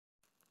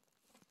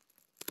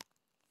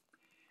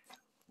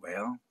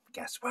Well,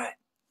 guess what?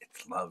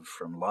 It's love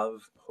from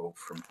love, hope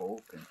from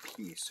hope, and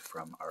peace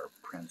from our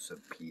Prince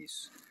of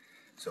Peace.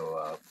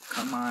 So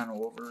come on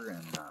over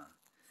and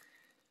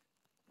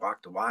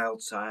walk the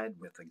wild side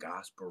with the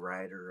gospel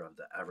writer of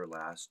the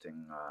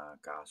everlasting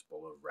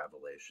gospel of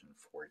Revelation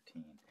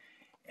 14.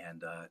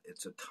 And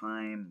it's a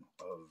time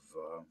of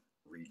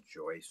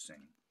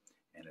rejoicing,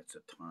 and it's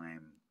a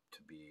time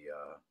to be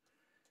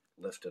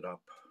lifted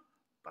up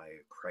by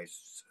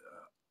Christ's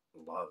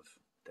love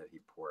that he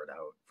poured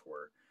out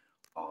for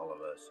all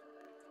of us.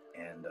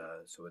 And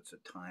so it's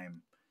a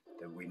time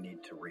that we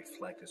need to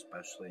reflect,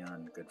 especially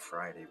on Good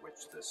Friday,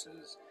 which this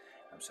is.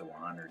 I'm so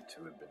honored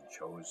to have been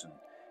chosen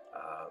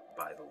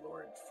by the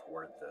Lord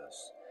for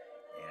this.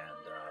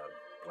 And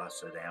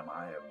blessed am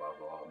I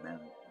above all men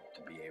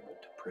to be able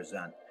to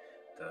present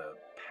the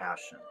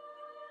passion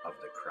of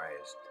the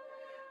Christ.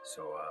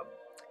 So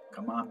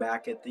come on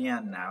back at the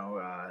end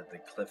now. The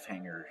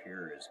cliffhanger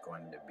here is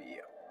going to be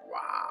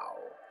wow.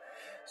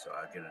 So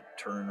I'm going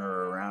to turn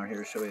her around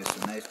here, show you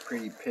some nice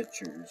pretty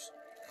pictures,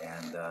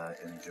 and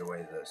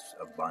enjoy this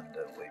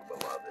abundantly,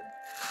 beloved.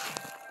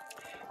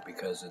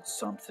 Because it's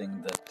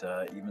something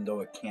that, even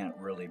though it can't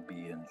really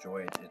be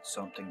enjoyed, it's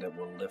something that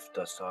will lift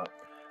us up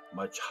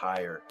much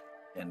higher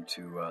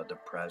into the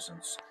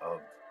presence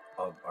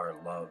of our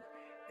love,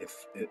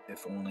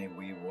 if only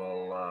we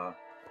will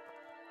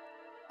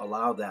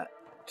allow that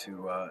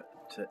to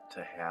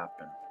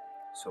happen.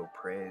 So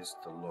praise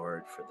the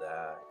Lord for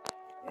that.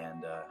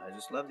 And I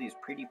just love these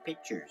pretty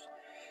pictures.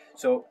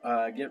 So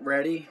get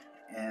ready,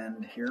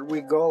 and here we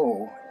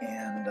go.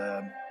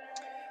 And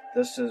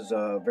this is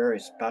a very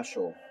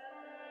special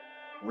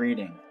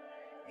reading,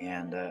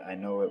 and I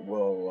know it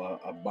will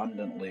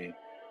abundantly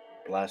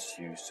bless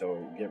you.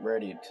 So get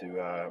ready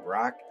to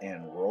rock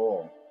and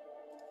roll.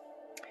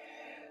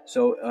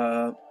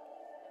 So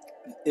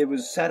it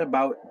was said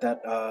about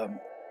that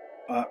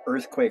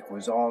earthquake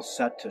was all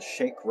set to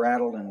shake,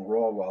 rattle, and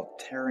roll while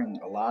tearing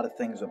a lot of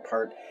things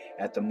apart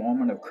at the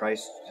moment of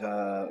Christ's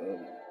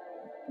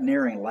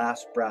nearing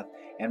last breath.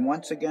 And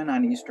once again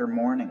on Easter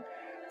morning,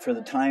 for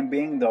the time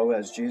being, though,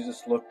 as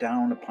Jesus looked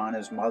down upon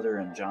his mother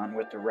and John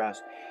with the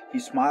rest, he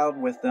smiled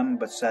with them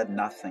but said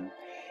nothing.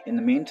 In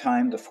the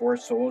meantime, the 4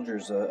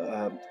 soldiers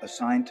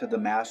assigned to the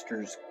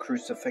Master's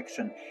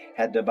crucifixion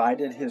had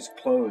divided his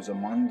clothes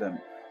among them,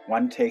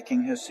 one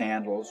taking his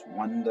sandals,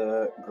 one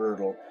the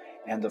girdle,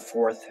 and the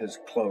 4th his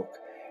cloak,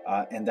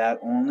 and that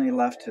only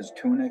left his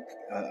tunic,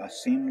 a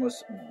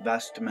seamless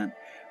vestment,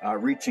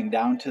 reaching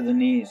down to the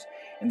knees.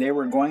 And they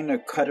were going to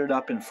cut it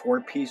up in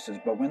 4 pieces,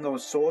 but when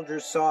those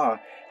soldiers saw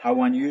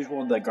how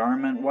unusual the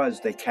garment was,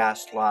 they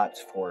cast lots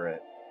for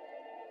it.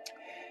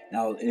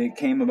 Now it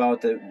came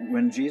about that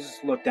when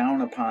Jesus looked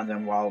down upon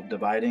them while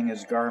dividing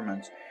his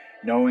garments,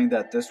 knowing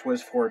that this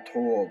was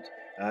foretold,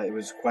 it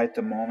was quite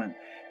the moment.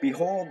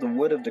 Behold, the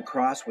wood of the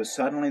cross was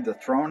suddenly the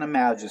throne of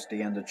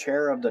majesty and the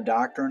chair of the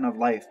doctrine of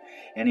life,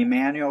 and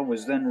Emmanuel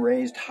was then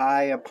raised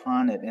high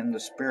upon it in the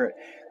Spirit,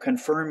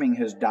 confirming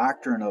his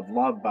doctrine of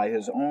love by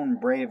his own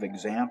brave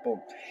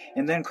example.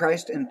 And then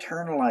Christ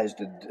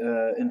internalized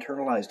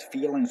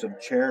feelings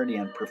of charity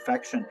and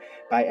perfection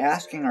by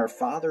asking our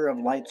Father of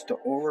lights to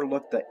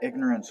overlook the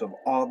ignorance of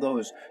all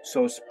those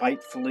so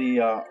spitefully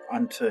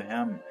unto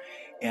him.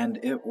 And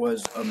it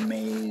was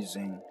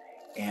amazing.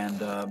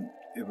 And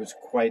it was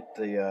quite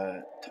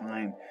the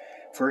time.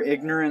 For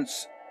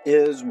ignorance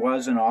is,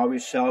 was, and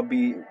always shall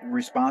be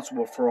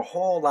responsible for a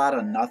whole lot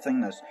of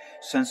nothingness,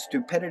 since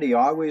stupidity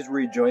always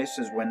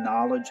rejoices when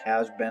knowledge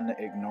has been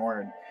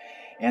ignored.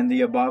 And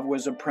the above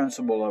was a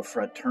principle of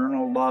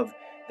fraternal love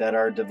that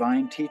our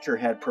divine teacher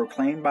had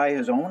proclaimed by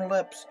his own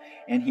lips,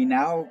 and he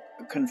now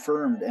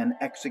confirmed and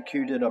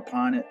executed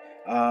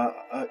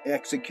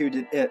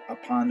it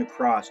upon the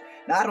cross,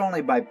 not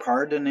only by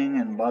pardoning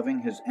and loving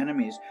his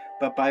enemies,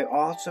 but by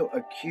also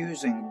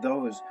accusing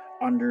those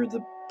under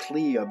the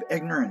plea of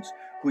ignorance,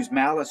 whose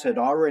malice had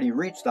already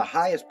reached the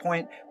highest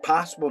point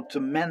possible to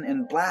men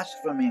in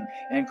blaspheming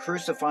and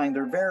crucifying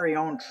their very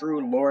own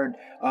true Lord,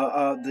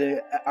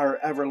 our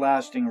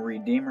everlasting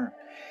Redeemer.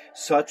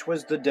 Such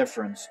was the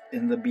difference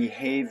in the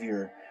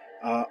behavior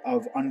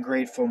of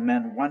ungrateful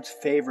men once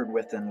favored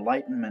with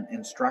enlightenment,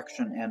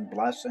 instruction, and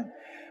blessing.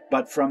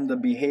 But from the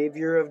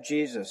behavior of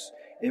Jesus,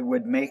 it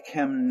would make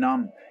him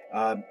numb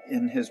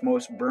in his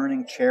most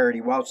burning charity,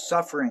 while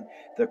suffering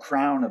the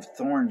crown of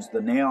thorns,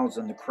 the nails,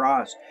 and the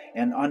cross,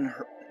 and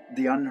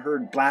the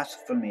unheard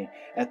blasphemy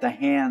at the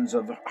hands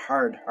of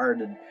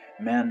hard-hearted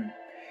men.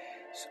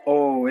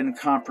 Oh,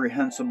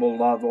 incomprehensible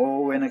love,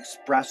 oh,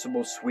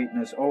 inexpressible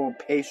sweetness, oh,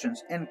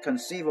 patience,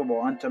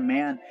 inconceivable unto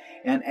man,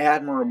 and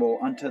admirable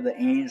unto the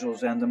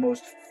angels, and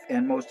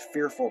most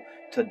fearful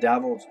to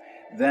devils.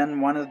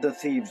 Then one of the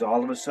thieves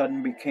all of a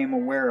sudden became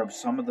aware of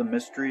some of the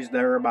mysteries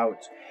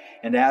thereabouts,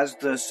 and as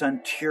the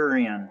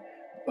centurion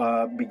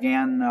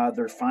began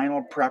their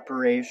final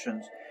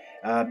preparations,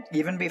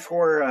 even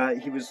before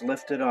he was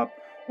lifted up,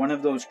 one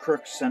of those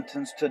crooks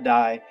sentenced to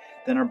die,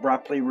 then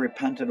abruptly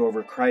repented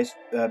over Christ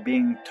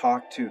being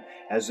talked to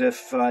as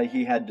if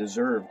he had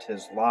deserved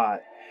his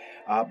lot.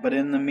 But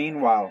in the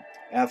meanwhile,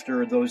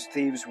 after those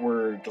thieves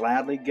were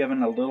gladly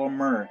given a little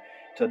myrrh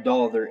to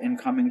dull their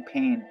incoming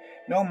pain,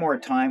 no more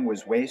time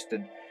was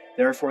wasted.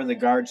 Therefore the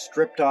guards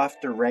stripped off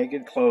their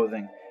ragged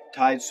clothing,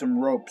 tied some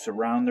ropes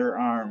around their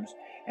arms,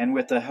 and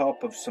with the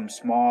help of some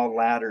small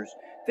ladders,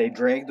 they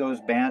dragged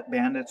those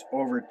bandits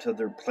over to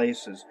their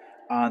places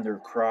on their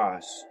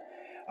cross.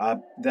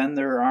 Then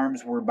their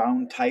arms were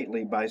bound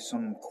tightly by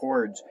some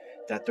cords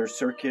that their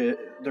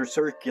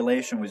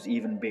circulation was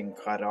even being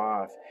cut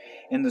off.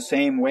 In the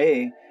same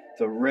way,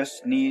 the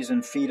wrists, knees,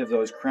 and feet of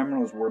those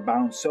criminals were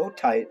bound so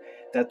tight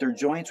that their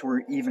joints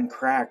were even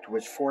cracked,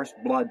 which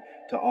forced blood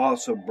to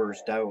also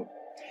burst out.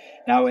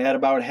 Now, at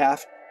about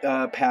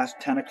past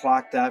 10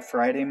 o'clock that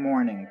Friday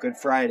morning, Good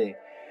Friday,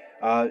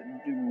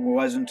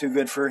 wasn't too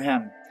good for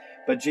him.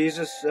 But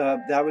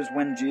that was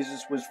when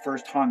Jesus was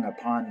first hung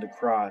upon the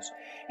cross.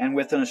 And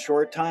within a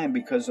short time,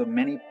 because of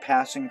many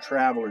passing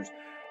travelers,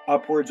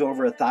 upwards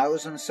over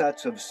 1,000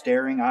 sets of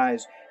staring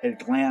eyes had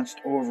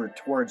glanced over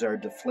towards our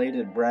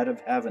deflated bread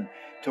of heaven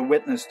to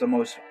witness the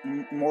most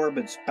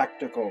morbid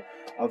spectacle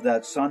of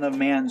that Son of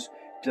Man's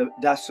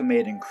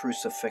decimating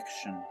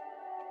crucifixion.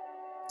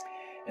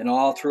 And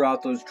all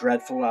throughout those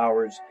dreadful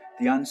hours,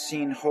 the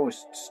unseen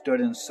host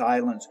stood in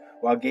silence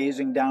while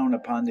gazing down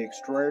upon the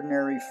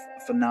extraordinary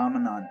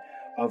phenomenon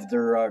of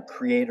their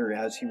Creator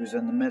as he was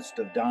in the midst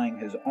of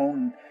dying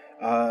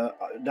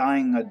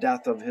a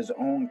death of his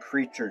own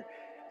creature,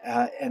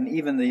 and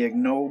even the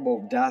ignoble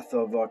death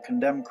of a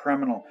condemned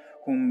criminal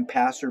whom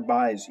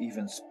passerbys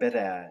even spit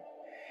at.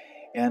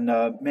 And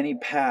many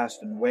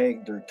passed and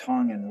wagged their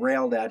tongue and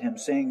railed at him,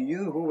 saying,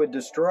 "You who would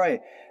destroy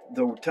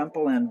the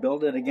temple and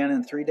build it again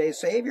in 3 days,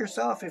 save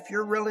yourself. If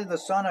you're really the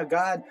Son of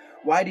God,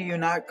 why do you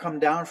not come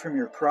down from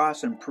your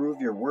cross and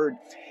prove your word?"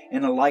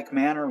 In a like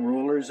manner,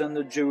 rulers and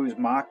the Jews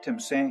mocked him,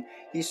 saying,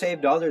 "He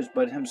saved others,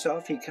 but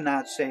himself he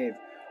cannot save."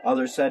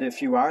 Others said,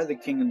 "If you are the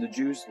King of the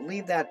Jews,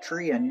 leave that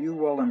tree and you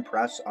will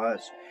impress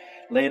us."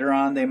 Later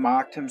on, they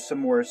mocked him some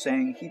more,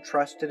 saying he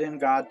trusted in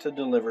God to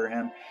deliver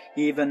him.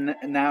 He even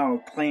now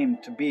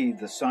claimed to be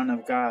the Son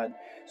of God.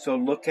 So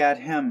look at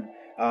him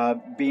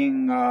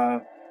being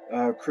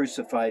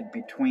crucified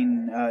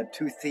between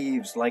two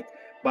thieves, like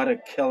but a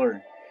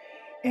killer.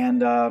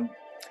 And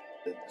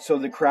so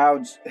the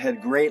crowds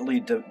had greatly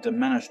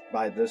diminished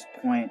by this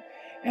point.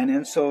 And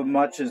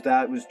insomuch as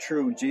that was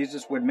true,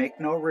 Jesus would make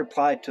no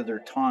reply to their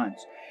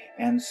taunts.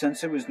 And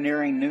since it was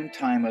nearing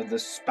noontime of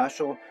this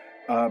special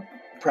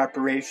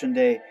preparation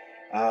day,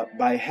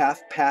 by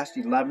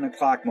 11:30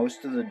 o'clock,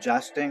 most of the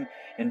jesting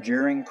and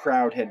jeering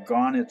crowd had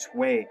gone its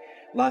way.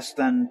 Less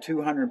than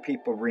 200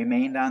 people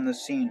remained on the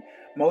scene,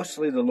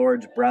 mostly the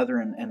Lord's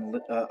brethren and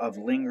of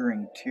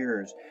lingering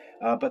tears.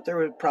 But there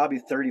were probably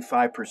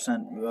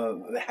 35%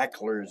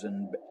 hecklers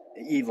and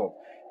evil,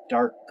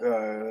 dark,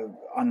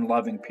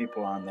 unloving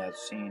people on that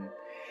scene.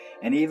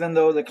 And even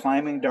though the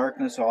climbing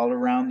darkness all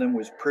around them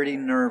was pretty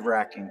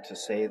nerve-wracking, to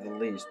say the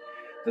least,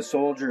 the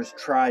soldiers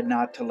tried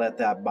not to let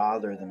that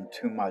bother them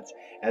too much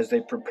as they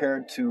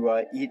prepared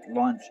to eat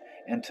lunch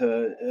and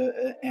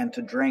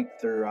to drink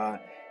their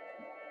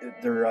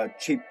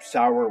cheap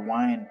sour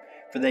wine,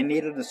 for they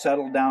needed to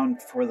settle down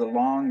for the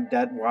long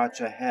dead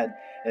watch ahead.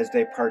 As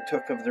they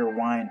partook of their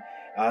wine,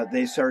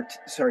 they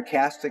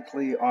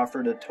sarcastically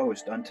offered a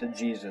toast unto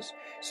Jesus,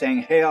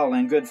 saying, "Hail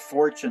and good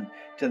fortune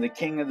to the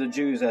King of the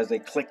Jews," as they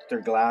clicked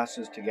their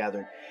glasses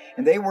together.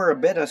 And they were a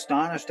bit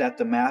astonished at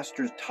the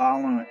master's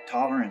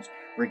tolerance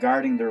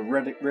regarding their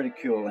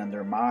ridicule and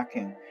their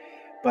mocking.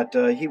 But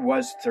he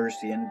was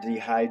thirsty and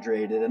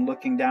dehydrated, and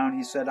looking down,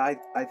 he said, I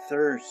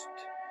thirst."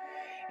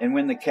 And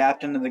when the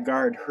captain of the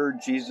guard heard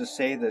Jesus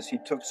say this, he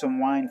took some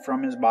wine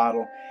from his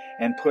bottle,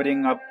 and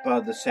putting up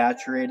the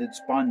saturated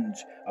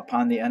sponge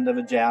upon the end of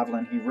a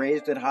javelin, he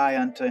raised it high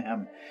unto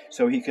him,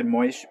 so he could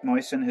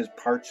moisten his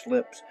parched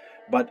lips.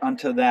 But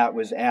unto that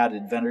was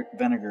added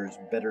vinegar's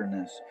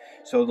bitterness.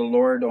 So the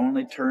Lord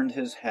only turned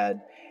his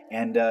head,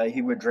 and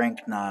he would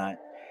drink not.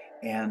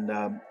 And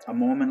a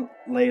moment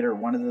later,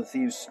 one of the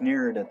thieves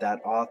sneered at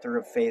that author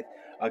of faith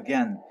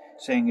again,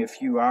 saying,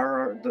 "If you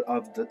are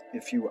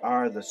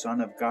the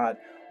Son of God,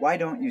 why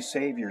don't you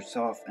save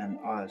yourself and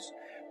us?"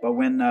 But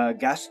when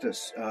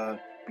Gestas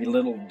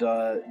belittled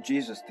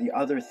Jesus, the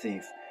other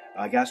thief,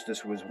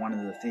 Gestas was one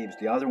of the thieves,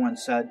 the other one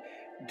said,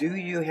 "Do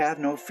you have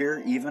no fear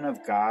even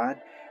of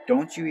God?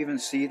 Don't you even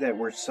see that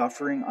we're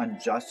suffering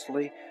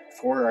unjustly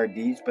for our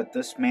deeds, but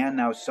this man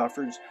now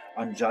suffers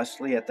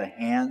unjustly at the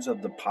hands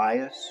of the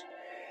pious?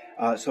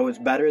 So it's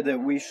better that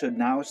we should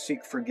now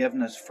seek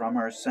forgiveness from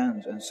our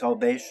sins and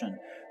salvation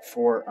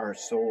for our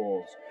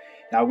souls."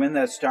 Now when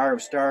that star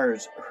of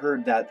stars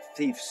heard that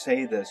thief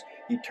say this,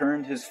 he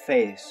turned his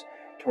face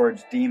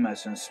towards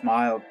Demas and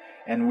smiled,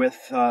 and with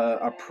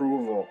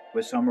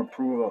some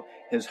approval,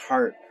 his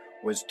heart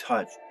was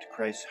touched.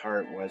 Christ's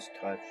heart was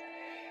touched.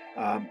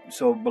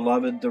 So,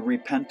 beloved, the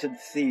repentant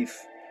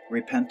thief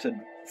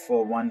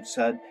repentful one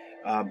said.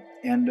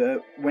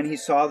 And when he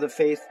saw the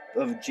faith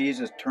of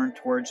Jesus turn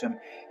towards him,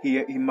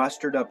 he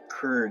mustered up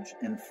courage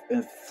and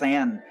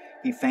fanned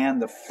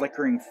the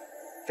flickering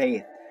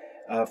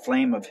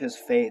flame of his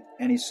faith,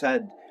 and he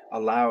said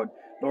aloud,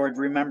 "Lord,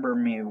 remember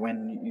me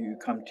when you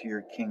come to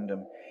your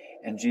kingdom."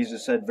 And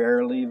Jesus said,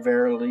 "Verily,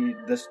 verily,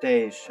 this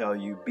day shall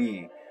you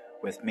be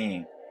with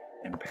me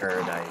in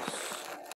paradise."